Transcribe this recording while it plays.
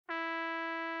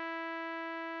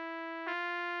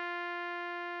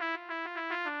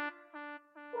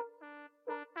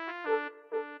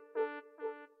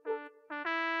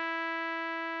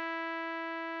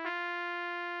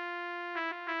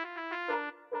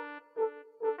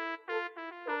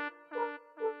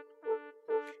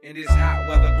In this hot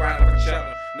weather, grinding for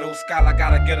cheddar. No scholar,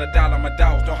 gotta get a dollar. My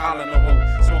dogs don't holler no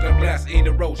more. Smoking blunts, eating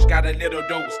the roach. Got a little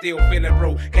dope, still feeling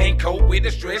broke. Can't cope with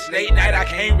the stress. Late night, I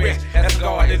can't rest. That's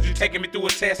God, is you taking me through a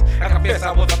test? I confess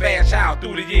I was a bad child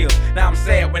through the years. Now I'm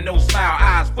sad with no smile,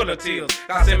 eyes full of tears.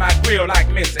 I in my grill like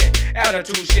Missy.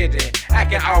 Attitude shitty. I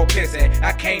can all pissy.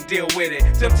 I can't deal with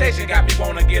it. Temptation got me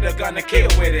wanna get a gun to kill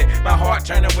with it. My heart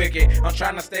turning wicked. I'm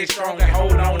trying to stay strong and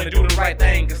hold on and do the right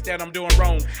thing. Instead I'm doing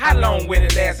wrong. How long will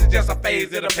it last? It's just a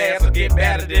phase of the past. It'll get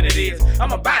better than it is.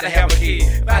 I'm about to have a kid.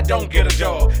 If I don't get a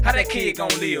job, how that kid gon'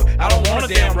 live? I don't want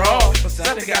a damn raw, but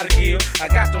something gotta give. I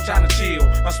got no time to chill.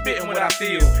 I'm spitting what I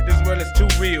feel. This world is too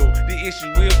real. The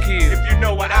issue will kill. If you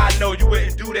know what I know, you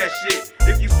wouldn't do that shit.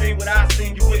 If you seen what I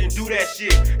seen, you wouldn't do that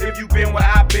shit. If you been where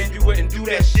I've been, you wouldn't do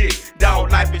that shit.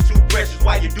 Dog, life is too precious,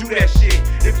 why you do that shit?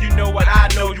 If you know what I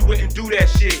know, you wouldn't do that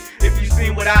shit. If you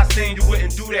seen what I seen, you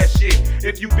wouldn't do that shit.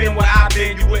 If you been where I've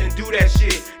been, you wouldn't do that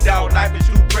shit. Dog, life is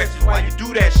too precious, why you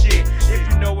do that shit?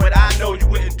 If you know what I know, you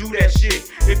wouldn't do that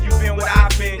shit. If you been where I've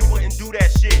been, you wouldn't do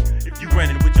that shit. If you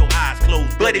running with your eyes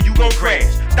closed, buddy, you gon'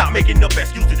 crash. Stop making up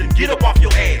excuses and get up off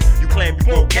your ass. You claim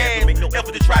you won't cash, but make no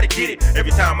effort to try to get it.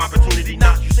 Every time opportunity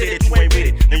knocks, you say that you ain't with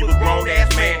it. Now you a grown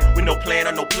ass man with no plan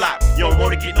or no plot. You don't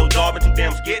wanna get no job and too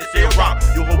damn scared to sell rock.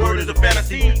 Your whole world is a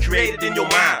fantasy created in your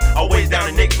mind. Always down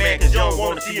the next man, cause you don't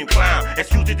wanna see him climb.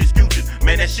 Excuses,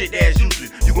 man, that shit that's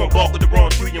useless. You gon' bark with the wrong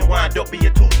tree and wind up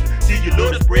being toothless. See, you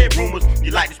love to spread rumors,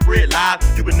 you like to spread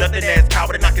lies. You been nothing ass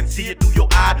coward and I can see it through your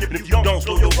eyes. And if you don't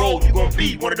slow your roll, you gon'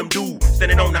 be one of them dudes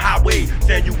standing on the highway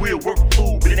saying you will work for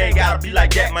food. But it ain't gotta be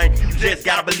like that, man. You just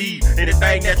gotta believe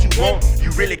anything that you want,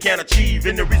 you really can't achieve.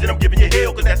 And the reason I'm giving you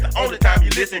hell, cause that's the only time you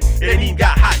listen. It ain't even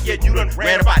got hot yet, you done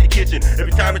ran about the kitchen.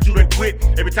 Every time that you done quit,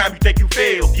 every time you think you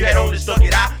failed, you had only stuck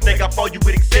it out, think I fought you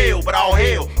with Excel. But all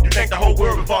hell, you think the whole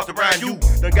world revolves around you.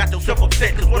 Done got yourself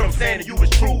upset, cause what I'm saying to you is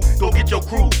true. Go get your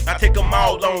crew, I take them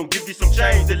all on, give you some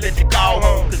change and let you call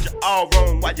home. Cause you're all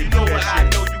wrong, why you do that shit? I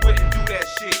know you wouldn't do that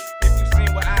shit. If you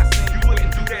seen what I seen, you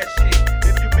wouldn't do that shit.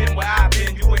 If you been where I've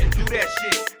been, you wouldn't do that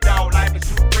shit. Dog, life is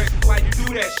too precious, why you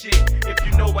do that shit? If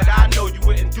you know what I know, you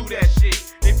wouldn't do that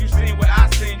shit. If you seen what I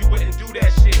seen, you wouldn't do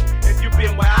that shit. If you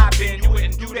been where I've been, you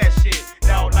wouldn't do that shit.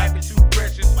 Dog, life is too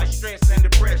precious, why stress and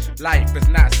depression? Life is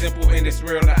not simple in this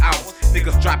world of ours.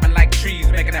 Niggas dropping like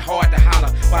trees, making it hard to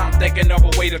holler. While I'm thinking of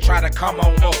a way to try to come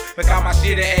on up. Because my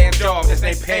shitty ass job just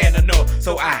ain't paying enough.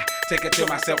 So I take it to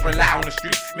myself, rely on the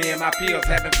street. Me and my pills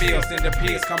having feels, and the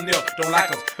pigs come near. Don't like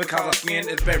us because our skin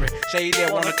is very shady. They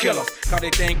wanna kill us, cause they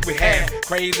think we have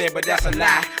crazy, but that's a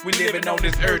lie. We living on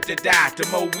this earth to die. The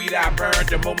more weed I burn,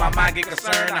 the more my mind get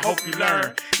concerned. I hope you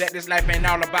learn that this life ain't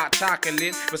all about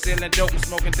chocolate, but selling dope and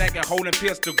smoking dank and holding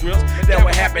pistol grips. That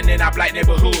what happened in our black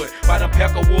neighborhood. By them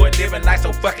Peckerwood living life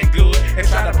so fucking good and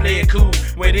try to play it cool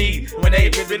with these when they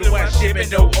really want shipping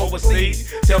dope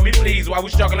overseas. Tell me please why we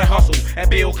struggle and hustle and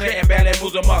build Clinton belly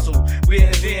moves a muscle. We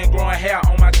in then growing hair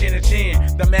on my chin and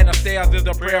chin. The man upstairs is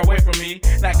a prayer away from me,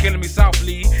 not killing me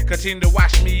softly. Continue to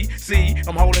watch me. See,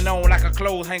 I'm holding on like a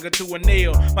clothes hanger to a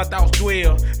nail. My thoughts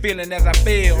dwell, feeling as I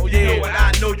fail. If you know what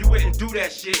I know, you wouldn't do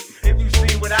that shit. If you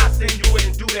seen what I seen, you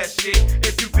wouldn't do that shit.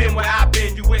 If you been where I've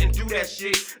been, you wouldn't do that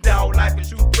shit. Dog, life is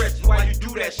too precious, why you do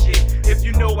that shit? If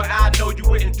you know what I know, you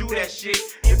wouldn't do that shit.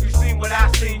 If you seen what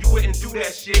I seen, you wouldn't do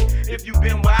that shit. If you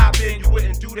been where I've been, you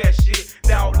wouldn't do that shit.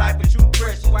 Dog, life is too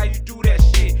precious, why you do that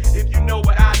shit? If you know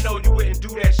what I know, you wouldn't do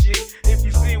that shit. If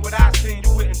you seen what I seen,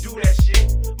 you wouldn't do that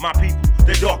shit. My people,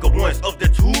 the darker ones of the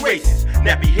two races.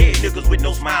 Nappy head niggas with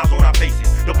no smiles on our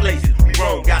faces. The places we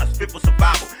roam got us fit for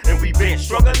survival. And we been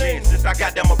struggling since I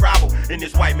got them arrival in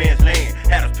this white man's land.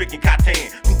 Had us picking cotton,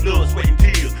 through blood, sweat, and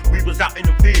tears. We was out in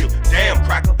the field. Damn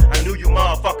cracker, I knew you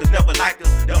motherfuckers never liked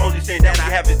us. The only thing that I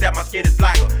have is that my skin is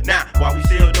blacker. Now, why we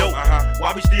sell dope?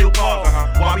 Why we steal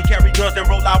cars? Why we carry guns and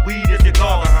roll our weed and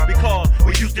cigars? Because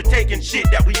we used to taking shit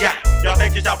that we got. Y'all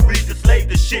think that y'all freed the slave,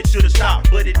 the shit should've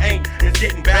stopped. But it ain't, it's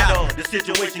getting better. The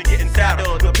situation getting sadder.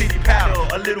 The pity paddle,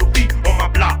 a little beat on my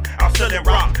block. I'm selling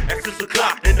rock at 6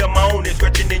 o'clock in the morning,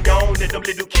 stretching and yawning. Them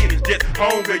little kids just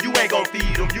hungry. You ain't gon'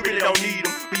 feed them, you really don't need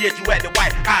them. But yet you at the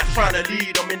White House trying to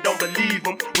lead them and don't believe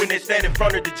them when they stand in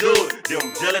front of the judge.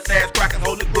 Them jealous ass crackers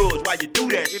hold the grudge. Why you do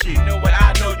that shit? If you know what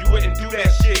I know, you wouldn't do that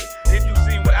shit. If you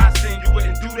seen what I seen, you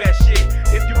wouldn't do that shit.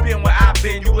 If you been where I've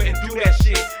been, you wouldn't do that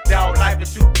shit. Dog, life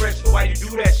is too precious, why you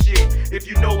do that shit? If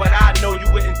you know what I know,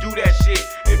 you wouldn't do that shit.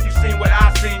 If you seen what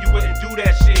I seen, you wouldn't do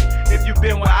that shit. If you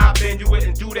been where I've been, you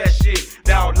wouldn't do that shit.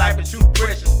 Dog, life is too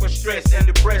precious for stress and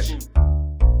depression.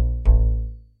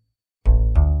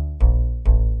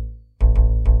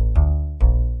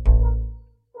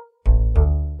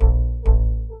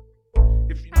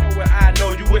 If you know what I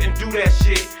know, you wouldn't wouldn't do that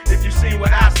shit. If you seen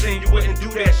what I seen, you wouldn't do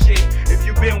that shit. If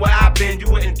you been where I been, you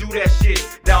wouldn't do that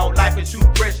shit. Dog, life is too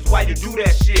precious, why you do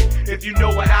that shit? If you know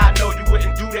what I know, you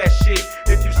wouldn't do that shit.